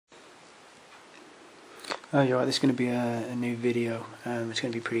Oh, you're right, this is going to be a new video. It's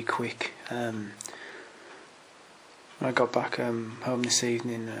going to be pretty quick. When I got back home this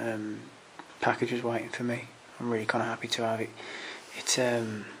evening, package was waiting for me. I'm really kind of happy to have it. It's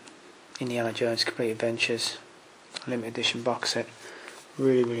Indiana Jones Complete Adventures limited edition box set.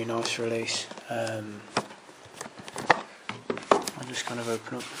 Really, really nice release. I'll just kind of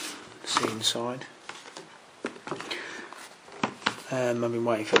open up, see inside. I've been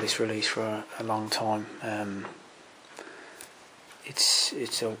waiting for this release for a long time. It's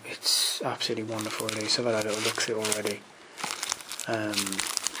absolutely wonderful release. I've had a little look through it already.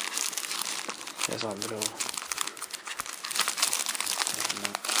 There's like little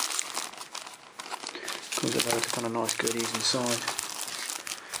comes with loads of kind of nice goodies inside.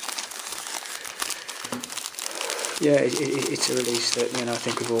 Yeah, it's a release that I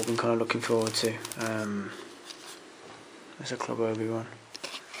think we've all been kind of looking forward to. There's a Club Obi-Wan,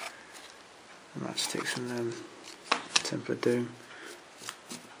 matchsticks and Temple of Doom.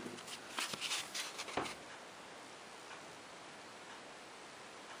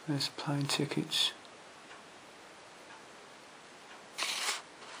 There's plane tickets.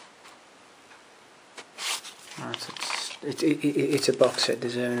 Right, it's a box set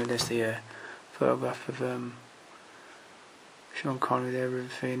design. There's the photograph of Sean Connery there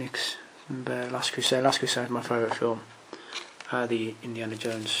with Phoenix and Last Crusade. Last Crusade is my favourite film. The Indiana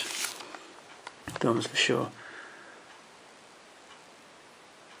Jones films for sure.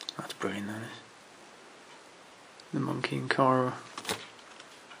 That's brilliant, that is. The monkey and Cairo.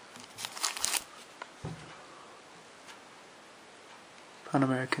 Pan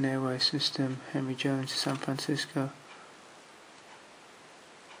American Airways System, Henry Jones to San Francisco.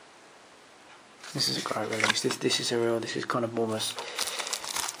 This is a great release. This is kind of almost.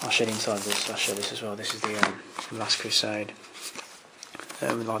 I'll show you inside this. I'll show this as well. This is the Last Crusade.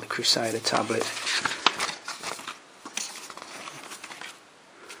 With like the Crusader tablet.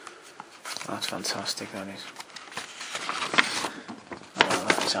 That's fantastic. That is. Oh,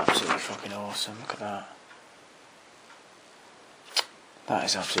 that is absolutely fucking awesome. Look at that. That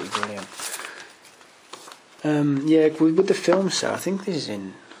is absolutely brilliant. Yeah, with the film cell, I think it's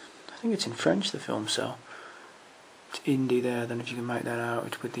in French. The film cell. It's indie there. I don't know if you can make that out.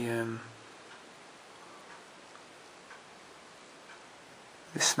 It's with the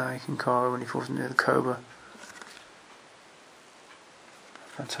snake and Cairo when he falls into the cobra.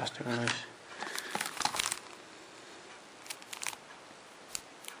 Fantastic release.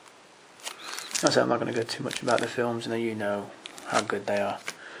 I'm not going to go too much about the films, and you know how good they are.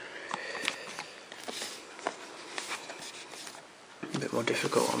 A bit more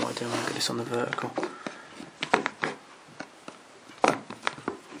difficult. What I might do when I get this on the vertical.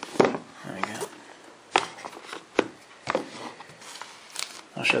 There we go.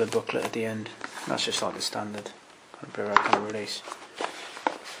 I'll show the booklet at the end. That's just like the standard kind of Blu-ray kind of release.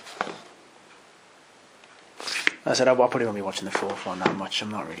 As I said, I probably won't be watching the fourth one that much. I'm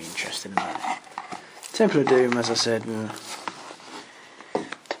not really interested in that. Temple of Doom, as I said.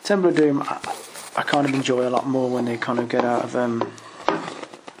 Temple of Doom, I kind of enjoy a lot more when they kind of get out of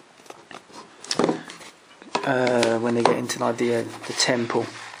when they get into like the temple,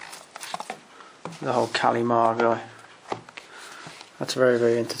 the whole Kalimar guy. That's very,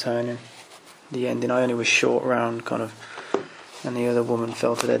 very entertaining. The ending, I only was short round kind of, and the other woman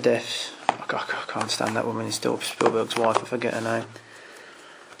fell to their deaths. I can't stand that woman. It's still Spielberg's wife. I forget her name.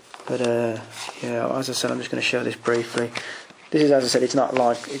 But yeah, as I said, I'm just going to show this briefly. This is, as I said, it's not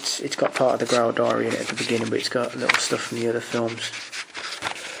like it's got part of the Grail Diary in it at the beginning, but it's got little stuff from the other films.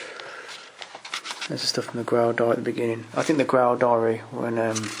 There's the stuff from the Grail Diary at the beginning. I think the Grail Diary,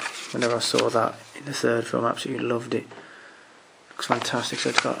 whenever I saw that in the third film, I absolutely loved it. Looks fantastic. So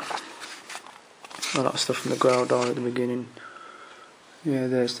it's got a lot of stuff from the Grail Diary at the beginning. Yeah,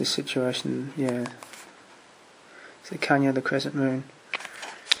 there's this situation. Yeah, it's the Canyon, the Crescent Moon.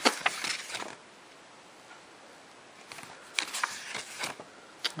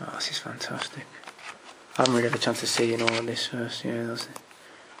 Oh, this is fantastic. I haven't really had a chance to see in all of this first. Yeah, those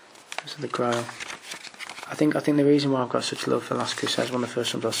are the Grail. I think the reason why I've got such love for Last Crusade is one of the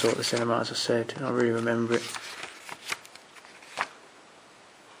first ones I saw at the cinema, as I said, and I really remember it.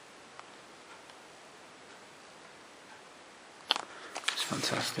 It's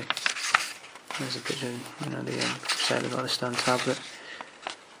fantastic. There's a picture, the Crusader by the stone tablet.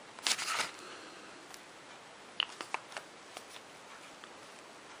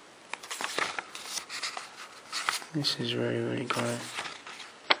 This is really, really great.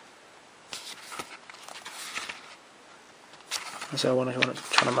 So I try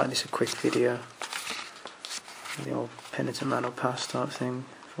to make this a quick video. The old penitent man or pass type thing,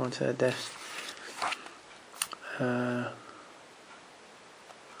 falling to their death. I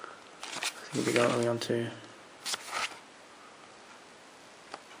think we got on to.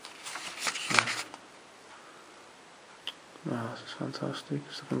 Wow, this is fantastic.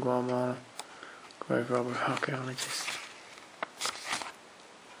 Stuff in Guatemala. Grave robber archaeologist.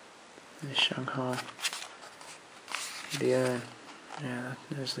 There's Shanghai. The urn. Yeah,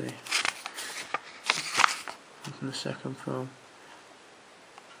 there's the from the second film.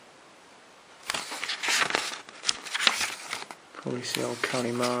 Probably see old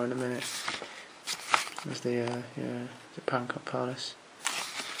Kalimar in a minute. There's the the Bangkok Palace.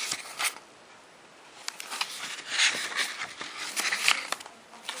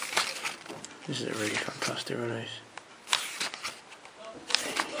 This is a really fantastic release.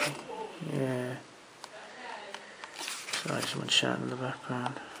 Yeah. Sorry, someone's shouting in the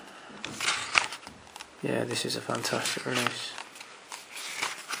background. Yeah, this is a fantastic release.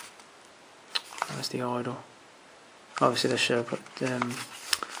 That's the idol. Obviously they show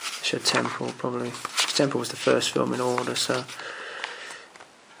Temple probably. Temple was the first film in order, so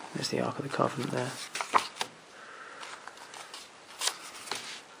there's the Ark of the Covenant there.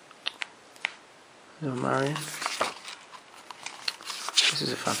 There's Marion. This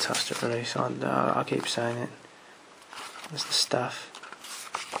is a fantastic release. I keep saying it. There's the staff.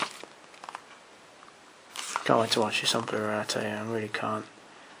 Can't wait to watch this on Blu-ray, I tell you, I really can't.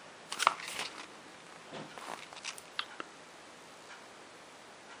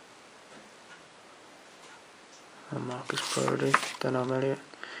 And Marcus Brody, Denham Elliott.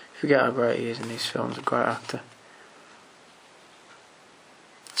 You forget how great he is in these films, a great actor.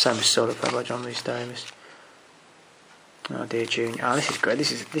 Same as Solo played by John Rhys Davies. Oh dear Junior. Oh, this is great.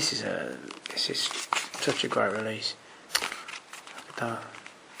 This is such a great release. Look at that.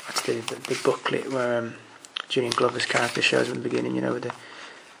 That's the booklet where Julian Glover's character shows at the beginning. You know, with the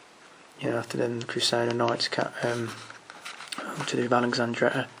after the Crusader Knights to do with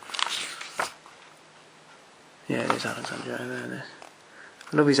Alexandretta. Yeah, there's Alexandretta there.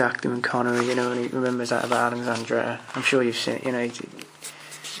 I love his acting with Connery. You know, when he remembers that about Alexandretta. I'm sure you've seen it. You know,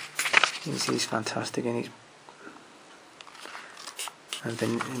 he's fantastic, and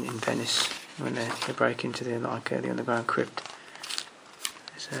then in Venice when they break into the underground crypt.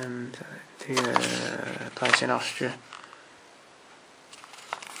 There's the place in Austria,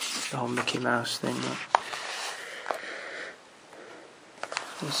 the whole Mickey Mouse thing.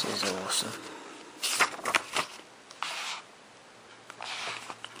 This is awesome.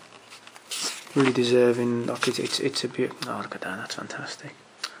 Really deserving. Like it's a beautiful. Oh, look at that! That's fantastic.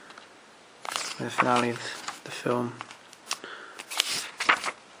 The finale of the film.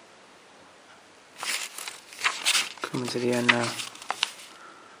 Coming to the end now.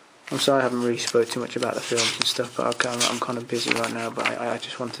 I'm sorry I haven't really spoke too much about the films and stuff, but I'm kind of busy right now. But I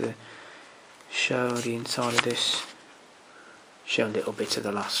just wanted to show the inside of this. Show a little bit of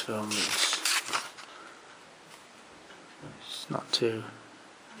the last film. It's not too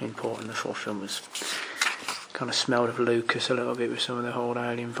important. The fourth film was kind of smelled of Lucas a little bit with some of the whole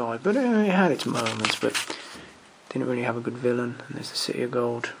alien vibe, but it had its moments, but didn't really have a good villain. And there's the City of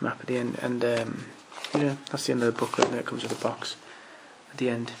Gold map at the end, and yeah, that's the end of the booklet, and then it comes with a box at the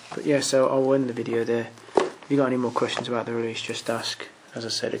end. But yeah, so I'll end the video there. If you got any more questions about the release, just ask. As I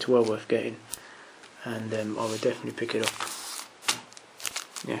said, it's well worth getting, and I would definitely pick it up.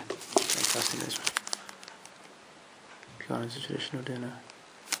 Yeah, fantastic this one. Gone as a traditional dinner.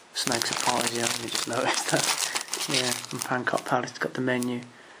 Snakes are pies, yeah, you just noticed that. Yeah, from Bangkok Palace, it's got the menu.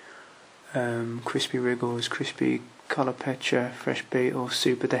 Crispy Wriggles, crispy collar pecha, fresh beetle,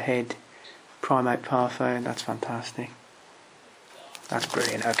 soup of the head, primate parfait. That's fantastic. That's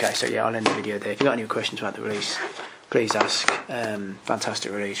brilliant. Okay, so yeah, I'll end the video there. If you've got any questions about the release, please ask.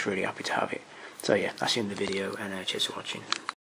 Fantastic release, really happy to have it. So yeah, that's the end of the video, and cheers for watching.